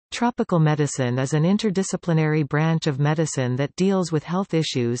Tropical medicine is an interdisciplinary branch of medicine that deals with health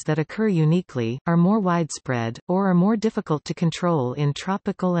issues that occur uniquely, are more widespread, or are more difficult to control in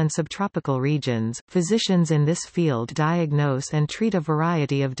tropical and subtropical regions. Physicians in this field diagnose and treat a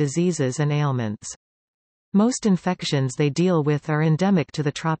variety of diseases and ailments. Most infections they deal with are endemic to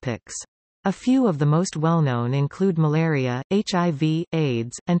the tropics. A few of the most well-known include malaria, HIV,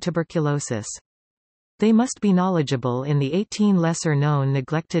 AIDS, and tuberculosis. They must be knowledgeable in the 18 lesser-known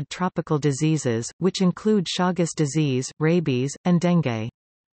neglected tropical diseases, which include Chagas disease, rabies, and dengue.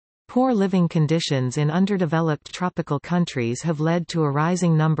 Poor living conditions in underdeveloped tropical countries have led to a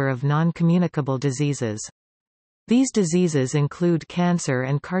rising number of non-communicable diseases. These diseases include cancer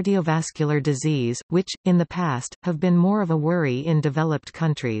and cardiovascular disease, which, in the past, have been more of a worry in developed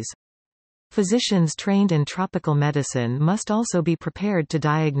countries. Physicians trained in tropical medicine must also be prepared to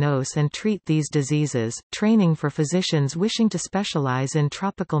diagnose and treat these diseases. Training for physicians wishing to specialize in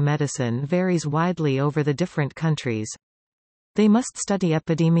tropical medicine varies widely over the different countries. They must study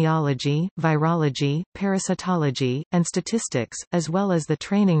epidemiology, virology, parasitology, and statistics, as well as the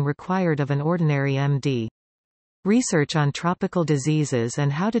training required of an ordinary MD. Research on tropical diseases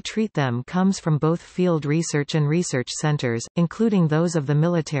and how to treat them comes from both field research and research centers, including those of the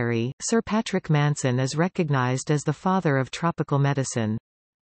military. Sir Patrick Manson is recognized as the father of tropical medicine.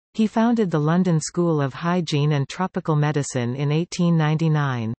 He founded the London School of Hygiene and Tropical Medicine in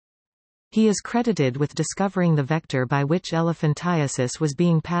 1899. He is credited with discovering the vector by which elephantiasis was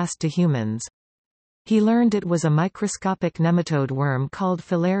being passed to humans. He learned it was a microscopic nematode worm called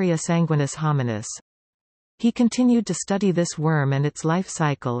Filaria sanguinis hominis. He continued to study this worm and its life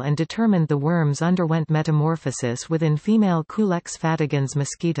cycle and determined the worms underwent metamorphosis within female Culex fatigans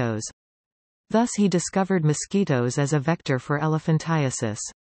mosquitoes. Thus he discovered mosquitoes as a vector for elephantiasis.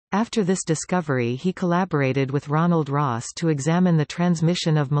 After this discovery he collaborated with Ronald Ross to examine the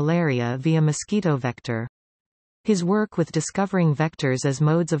transmission of malaria via mosquito vector. His work with discovering vectors as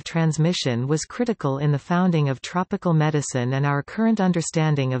modes of transmission was critical in the founding of tropical medicine and our current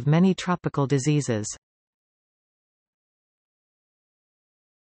understanding of many tropical diseases.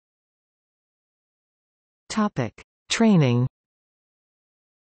 Training.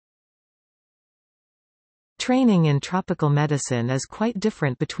 Training in tropical medicine is quite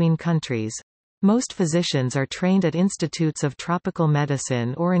different between countries. Most physicians are trained at institutes of tropical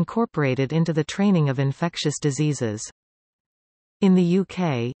medicine or incorporated into the training of infectious diseases. In the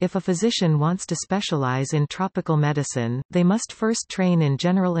UK, if a physician wants to specialise in tropical medicine, they must first train in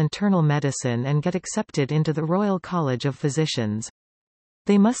general internal medicine and get accepted into the Royal College of Physicians.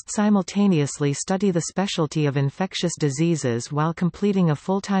 They must simultaneously study the specialty of infectious diseases while completing a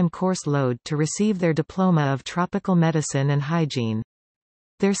full-time course load to receive their diploma of tropical medicine and hygiene.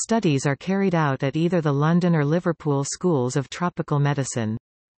 Their studies are carried out at either the London or Liverpool schools of tropical medicine.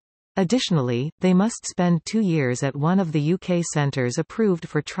 Additionally, they must spend 2 years at one of the UK centres approved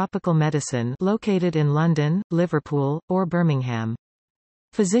for tropical medicine located in London, Liverpool, or Birmingham.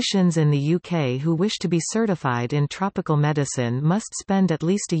 Physicians in the UK who wish to be certified in tropical medicine must spend at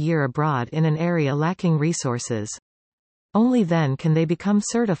least a year abroad in an area lacking resources. Only then can they become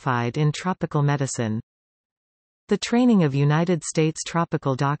certified in tropical medicine. The training of United States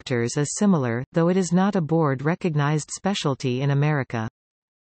tropical doctors is similar, though it is not a board-recognized specialty in America.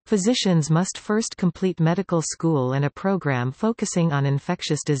 Physicians must first complete medical school and a program focusing on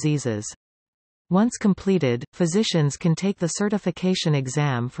infectious diseases. Once completed, physicians can take the certification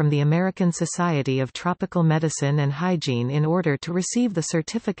exam from the American Society of Tropical Medicine and Hygiene in order to receive the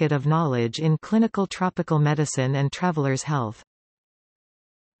Certificate of Knowledge in Clinical Tropical Medicine and Traveler's Health.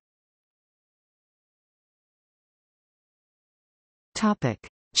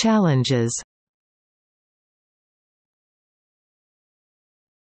 Challenges.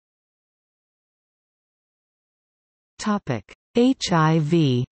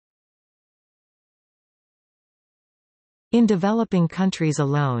 HIV. In developing countries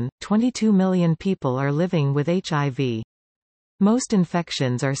alone, 22 million people are living with HIV. Most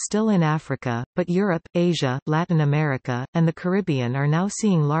infections are still in Africa, but Europe, Asia, Latin America, and the Caribbean are now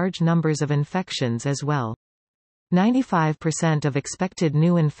seeing large numbers of infections as well. 95% of expected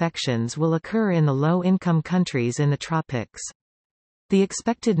new infections will occur in the low-income countries in the tropics. The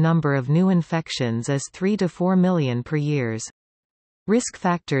expected number of new infections is 3 to 4 million per year. Risk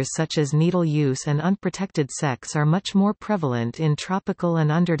factors such as needle use and unprotected sex are much more prevalent in tropical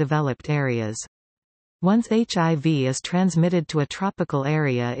and underdeveloped areas. Once HIV is transmitted to a tropical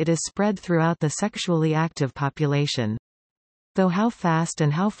area, it is spread throughout the sexually active population. Though how fast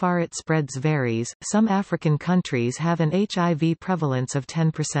and how far it spreads varies, some African countries have an HIV prevalence of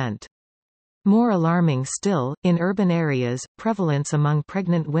 10%. More alarming still, in urban areas, prevalence among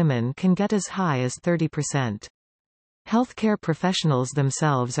pregnant women can get as high as 30%. Healthcare professionals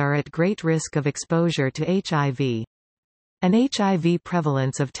themselves are at great risk of exposure to HIV. An HIV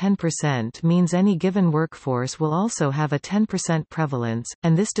prevalence of 10% means any given workforce will also have a 10% prevalence,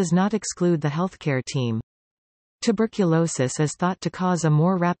 and this does not exclude the healthcare team. Tuberculosis is thought to cause a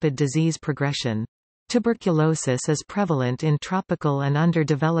more rapid disease progression. Tuberculosis is prevalent in tropical and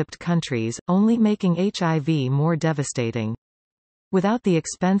underdeveloped countries, only making HIV more devastating. Without the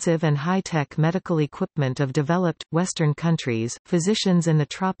expensive and high-tech medical equipment of developed, Western countries, physicians in the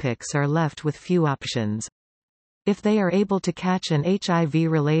tropics are left with few options. If they are able to catch an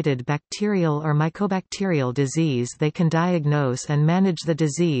HIV-related bacterial or mycobacterial disease, they can diagnose and manage the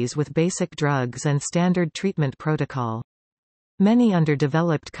disease with basic drugs and standard treatment protocol. Many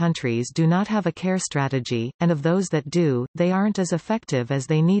underdeveloped countries do not have a care strategy, and of those that do, they aren't as effective as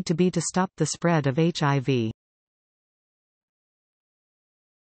they need to be to stop the spread of HIV.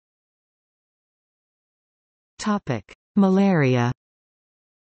 Malaria.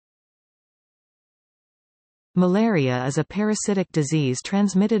 Malaria is a parasitic disease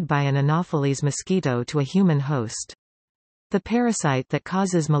transmitted by an Anopheles mosquito to a human host. The parasite that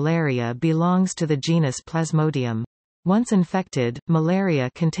causes malaria belongs to the genus Plasmodium. Once infected, malaria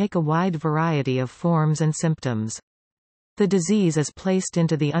can take a wide variety of forms and symptoms. The disease is placed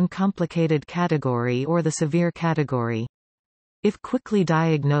into the uncomplicated category or the severe category. If quickly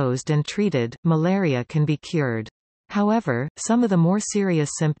diagnosed and treated, malaria can be cured. However, some of the more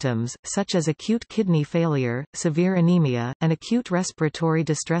serious symptoms, such as acute kidney failure, severe anemia, and acute respiratory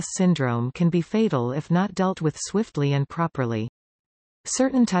distress syndrome can be fatal if not dealt with swiftly and properly.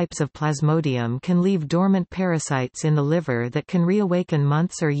 Certain types of Plasmodium can leave dormant parasites in the liver that can reawaken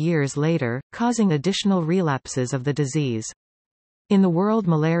months or years later, causing additional relapses of the disease. In the World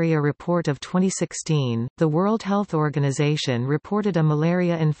Malaria Report of 2016, the World Health Organization reported a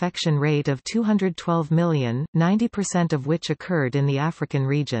malaria infection rate of 212 million, 90% of which occurred in the African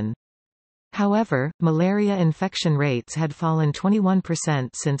region. However, malaria infection rates had fallen 21%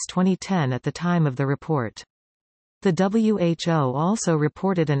 since 2010 at the time of the report. The WHO also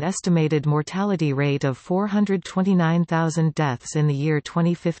reported an estimated mortality rate of 429,000 deaths in the year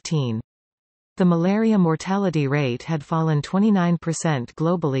 2015. The malaria mortality rate had fallen 29%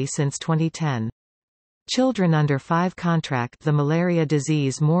 globally since 2010. Children under 5 contract the malaria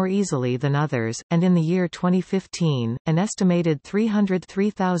disease more easily than others, and in the year 2015, an estimated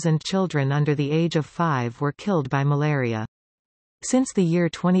 303,000 children under the age of 5 were killed by malaria. Since the year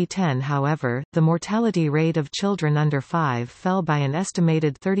 2010, however, the mortality rate of children under 5 fell by an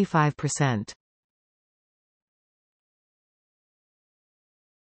estimated 35%.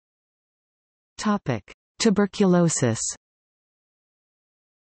 Tuberculosis.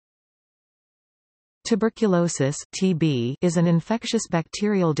 Tuberculosis (TB) is an infectious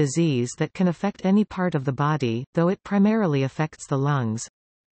bacterial disease that can affect any part of the body, though it primarily affects the lungs.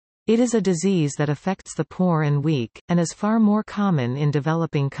 It is a disease that affects the poor and weak, and is far more common in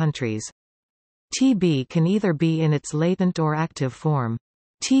developing countries. TB can either be in its latent or active form.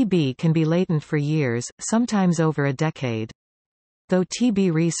 TB can be latent for years, sometimes over a decade. Though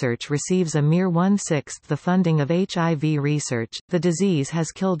TB research receives a mere 1/6 the funding of HIV research, the disease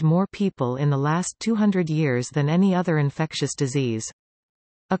has killed more people in the last 200 years than any other infectious disease.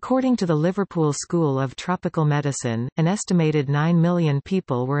 According to the Liverpool School of Tropical Medicine, an estimated 9 million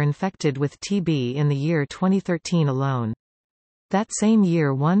people were infected with TB in the year 2013 alone. That same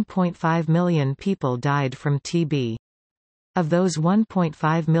year 1.5 million people died from TB. Of those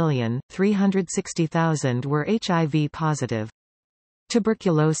 1.5 million, 360,000 were HIV positive.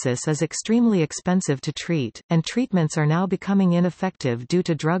 Tuberculosis is extremely expensive to treat, and treatments are now becoming ineffective due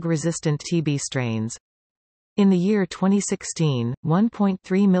to drug-resistant TB strains. In the year 2016,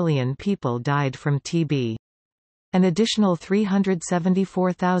 1.3 million people died from TB. An additional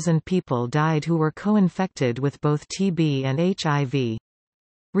 374,000 people died who were co-infected with both TB and HIV.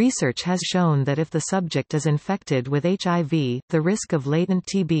 Research has shown that if the subject is infected with HIV, the risk of latent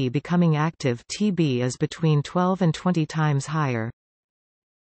TB becoming active TB is between 12 and 20 times higher.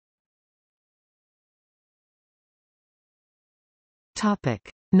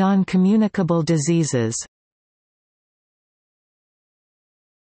 Non-communicable diseases.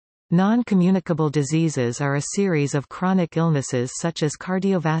 Non-communicable diseases are a series of chronic illnesses such as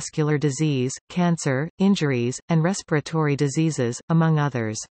cardiovascular disease, cancer, injuries, and respiratory diseases, among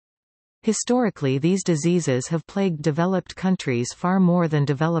others. Historically, these diseases have plagued developed countries far more than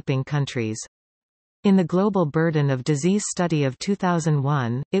developing countries. In the Global Burden of Disease study of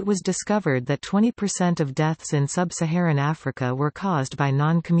 2001, it was discovered that 20% of deaths in sub-Saharan Africa were caused by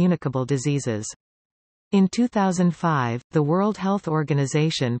non-communicable diseases. In 2005, the World Health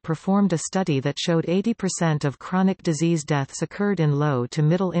Organization performed a study that showed 80% of chronic disease deaths occurred in low to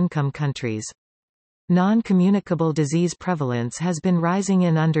middle-income countries. Non-communicable disease prevalence has been rising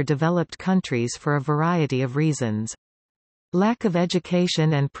in underdeveloped countries for a variety of reasons. Lack of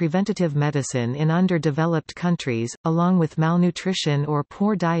education and preventative medicine in underdeveloped countries, along with malnutrition or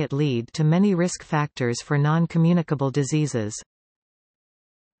poor diet, lead to many risk factors for non-communicable diseases.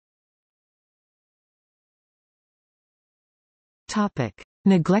 Topic: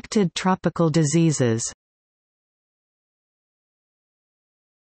 Neglected tropical diseases.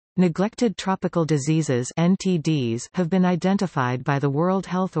 Neglected tropical diseases (NTDs) have been identified by the World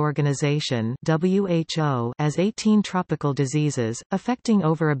Health Organization (WHO) as 18 tropical diseases, affecting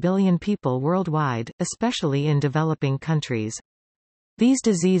over 1 billion people worldwide, especially in developing countries. These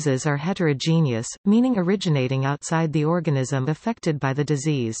diseases are heterogeneous, meaning originating outside the organism affected by the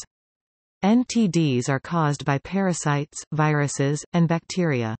disease. NTDs are caused by parasites, viruses, and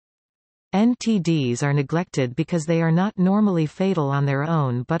bacteria. NTDs are neglected because they are not normally fatal on their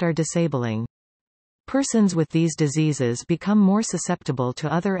own but are disabling. Persons with these diseases become more susceptible to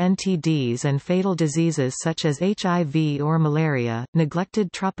other NTDs and fatal diseases such as HIV or malaria.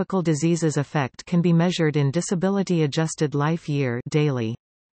 Neglected tropical diseases effect can be measured in disability-adjusted life year daily.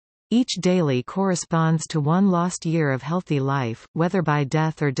 Each daily corresponds to one lost year of healthy life, whether by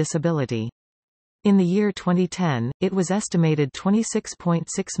death or disability. In the year 2010, it was estimated 26.6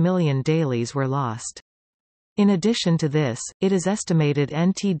 million dailies were lost. In addition to this, it is estimated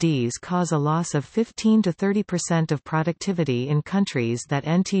NTDs cause a loss of 15 to 30% of productivity in countries that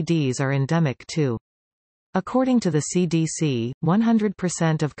NTDs are endemic to. According to the CDC,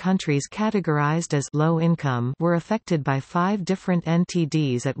 100% of countries categorized as low income were affected by 5 different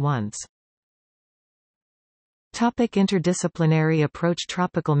NTDs at once. Interdisciplinary approach.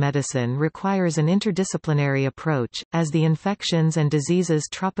 Tropical medicine requires an interdisciplinary approach, as the infections and diseases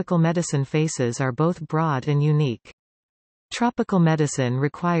tropical medicine faces are both broad and unique. Tropical medicine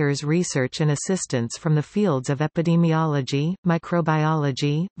requires research and assistance from the fields of epidemiology,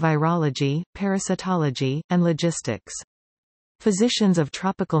 microbiology, virology, parasitology, and logistics. Physicians of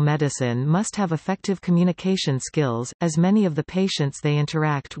tropical medicine must have effective communication skills, as many of the patients they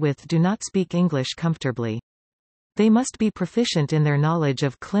interact with do not speak English comfortably. They must be proficient in their knowledge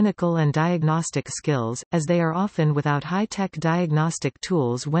of clinical and diagnostic skills, as they are often without high-tech diagnostic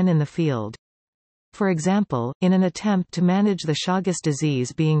tools when in the field. For example, in an attempt to manage the Chagas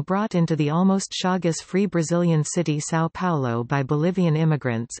disease being brought into the almost Chagas-free Brazilian city São Paulo by Bolivian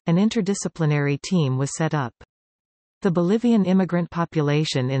immigrants, an interdisciplinary team was set up. The Bolivian immigrant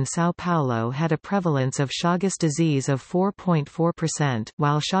population in São Paulo had a prevalence of Chagas disease of 4.4%,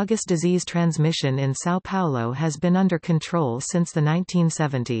 while Chagas disease transmission in São Paulo has been under control since the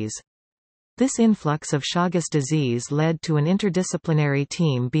 1970s. This influx of Chagas disease led to an interdisciplinary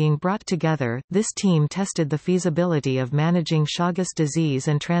team being brought together. This team tested the feasibility of managing Chagas disease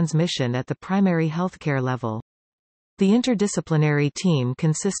and transmission at the primary healthcare level. The interdisciplinary team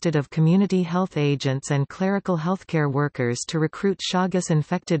consisted of community health agents and clerical healthcare workers to recruit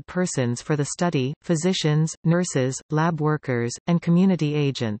Chagas-infected persons for the study, physicians, nurses, lab workers, and community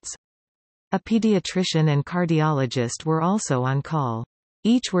agents. A pediatrician and cardiologist were also on call.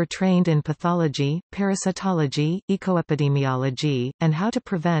 Each were trained in pathology, parasitology, ecoepidemiology, and how to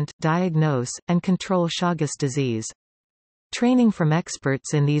prevent, diagnose, and control Chagas disease. Training from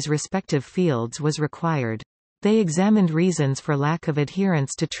experts in these respective fields was required. They examined reasons for lack of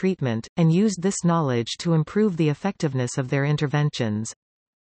adherence to treatment, and used this knowledge to improve the effectiveness of their interventions.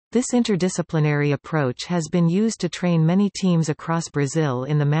 This interdisciplinary approach has been used to train many teams across Brazil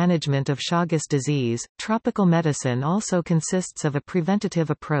in the management of Chagas disease. Tropical medicine also consists of a preventative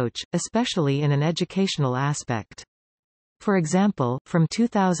approach, especially in an educational aspect. For example, from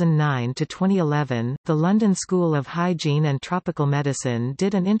 2009 to 2011, the London School of Hygiene and Tropical Medicine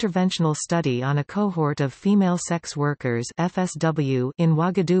did an interventional study on a cohort of female sex workers (FSW) in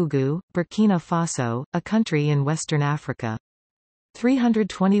Ouagadougou, Burkina Faso, a country in Western Africa.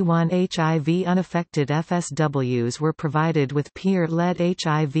 321 HIV-unaffected FSWs were provided with peer-led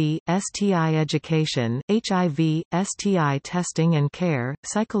HIV, STI education, HIV, STI testing and care,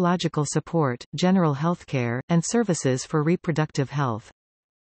 psychological support, general healthcare, and services for reproductive health.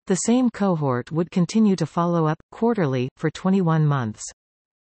 The same cohort would continue to follow up, quarterly, for 21 months.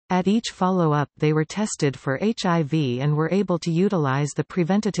 At each follow-up they were tested for HIV and were able to utilize the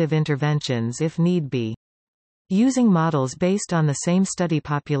preventative interventions if need be. Using models based on the same study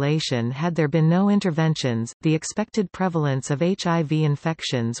population, had there been no interventions, the expected prevalence of HIV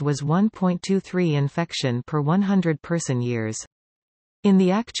infections was 1.23 infection per 100 person-years. In the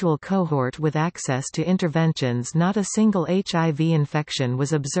actual cohort with access to interventions, not a single HIV infection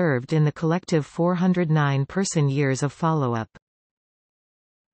was observed in the collective 409 person-years of follow-up.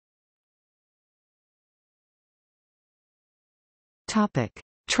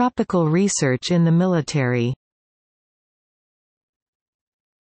 Tropical research in the military.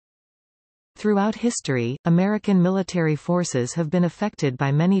 Throughout history, American military forces have been affected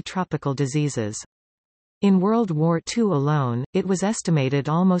by many tropical diseases. In World War II alone, it was estimated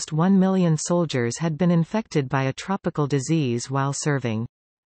almost 1 million soldiers had been infected by a tropical disease while serving.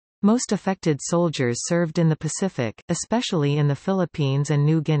 Most affected soldiers served in the Pacific, especially in the Philippines and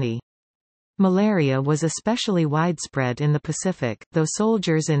New Guinea. Malaria was especially widespread in the Pacific, though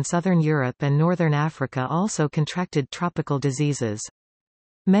soldiers in southern Europe and northern Africa also contracted tropical diseases.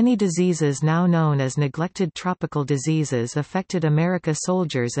 Many diseases now known as neglected tropical diseases affected America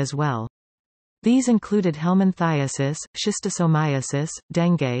soldiers as well. These included helminthiasis, schistosomiasis,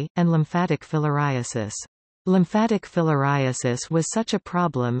 dengue, and lymphatic filariasis. Lymphatic filariasis was such a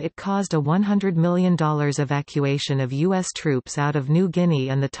problem it caused a $100 million evacuation of U.S. troops out of New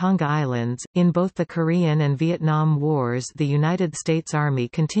Guinea and the Tonga Islands. In both the Korean and Vietnam Wars, the United States Army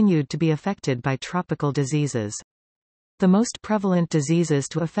continued to be affected by tropical diseases. The most prevalent diseases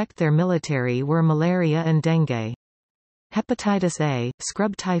to affect their military were malaria and dengue. Hepatitis A,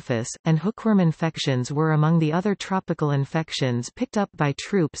 scrub typhus, and hookworm infections were among the other tropical infections picked up by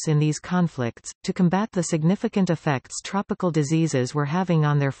troops in these conflicts. To combat the significant effects tropical diseases were having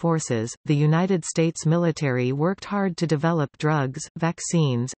on their forces, the United States military worked hard to develop drugs,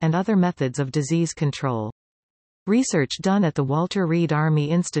 vaccines, and other methods of disease control. Research done at the Walter Reed Army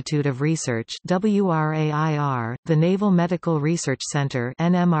Institute of Research (WRAIR), the Naval Medical Research Center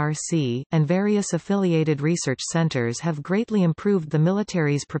 (NMRC), and various affiliated research centers have greatly improved the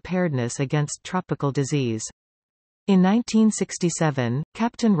military's preparedness against tropical disease. In 1967,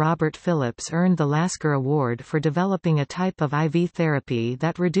 Captain Robert Phillips earned the Lasker Award for developing a type of IV therapy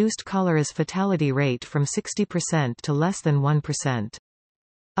that reduced cholera's fatality rate from 60% to less than 1%.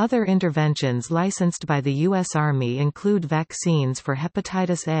 Other interventions licensed by the U.S. Army include vaccines for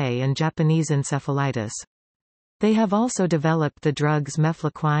hepatitis A and Japanese encephalitis. They have also developed the drugs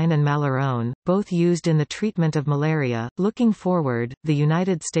mefloquine and malarone, both used in the treatment of malaria. Looking forward, the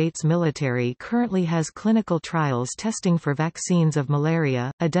United States military currently has clinical trials testing for vaccines of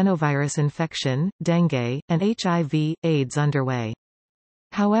malaria, adenovirus infection, dengue, and HIV/AIDS underway.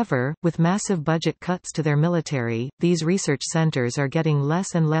 However, with massive budget cuts to their military, these research centers are getting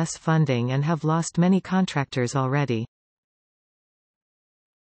less and less funding and have lost many contractors already.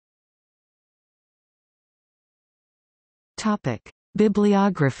 Topic: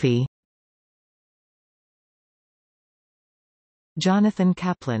 Bibliography. Jonathan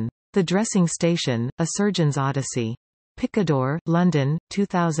Kaplan. The Dressing Station: A Surgeon's Odyssey. Picador, London,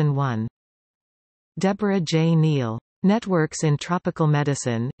 2001. Deborah J. Neal. Networks in Tropical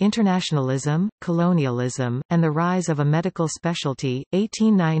Medicine, Internationalism, Colonialism, and the Rise of a Medical Specialty,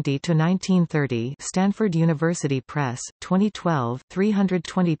 1890–1930 Stanford University Press, 2012,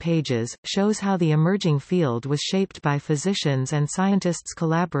 320 pages, shows how the emerging field was shaped by physicians and scientists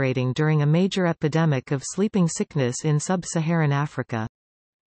collaborating during a major epidemic of sleeping sickness in sub-Saharan Africa.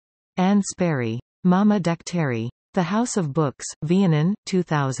 Anne Sperry. Mama Daktari. The House of Books, Vienna,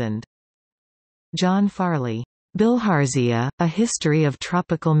 2000. John Farley. Bilharzia, A History of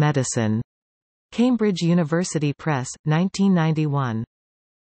Tropical Medicine. Cambridge University Press, 1991.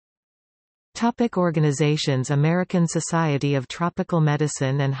 Topic: Organizations. American Society of Tropical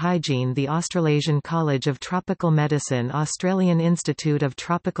Medicine and Hygiene, the Australasian College of Tropical Medicine, Australian Institute of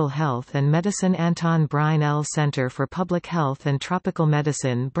Tropical Health and Medicine, Anton Brine L Centre for Public Health and Tropical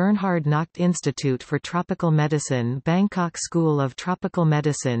Medicine, Bernhard Nocht Institute for Tropical Medicine, Bangkok School of Tropical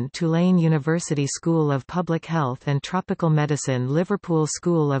Medicine, Tulane University School of Public Health and Tropical Medicine, Liverpool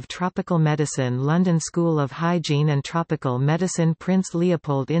School of Tropical Medicine, London School of Hygiene and Tropical Medicine, Prince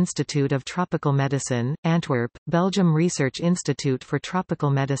Leopold Institute of Tropical Medicine, Antwerp, Belgium Research Institute for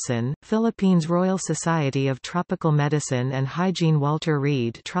Tropical Medicine, Philippines Royal Society of Tropical Medicine and Hygiene, Walter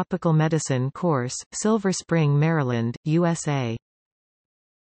Reed Tropical Medicine Course, Silver Spring, Maryland, USA.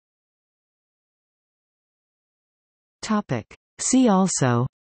 See also: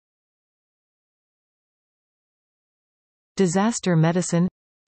 Disaster medicine,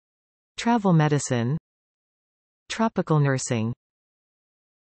 travel medicine, tropical nursing.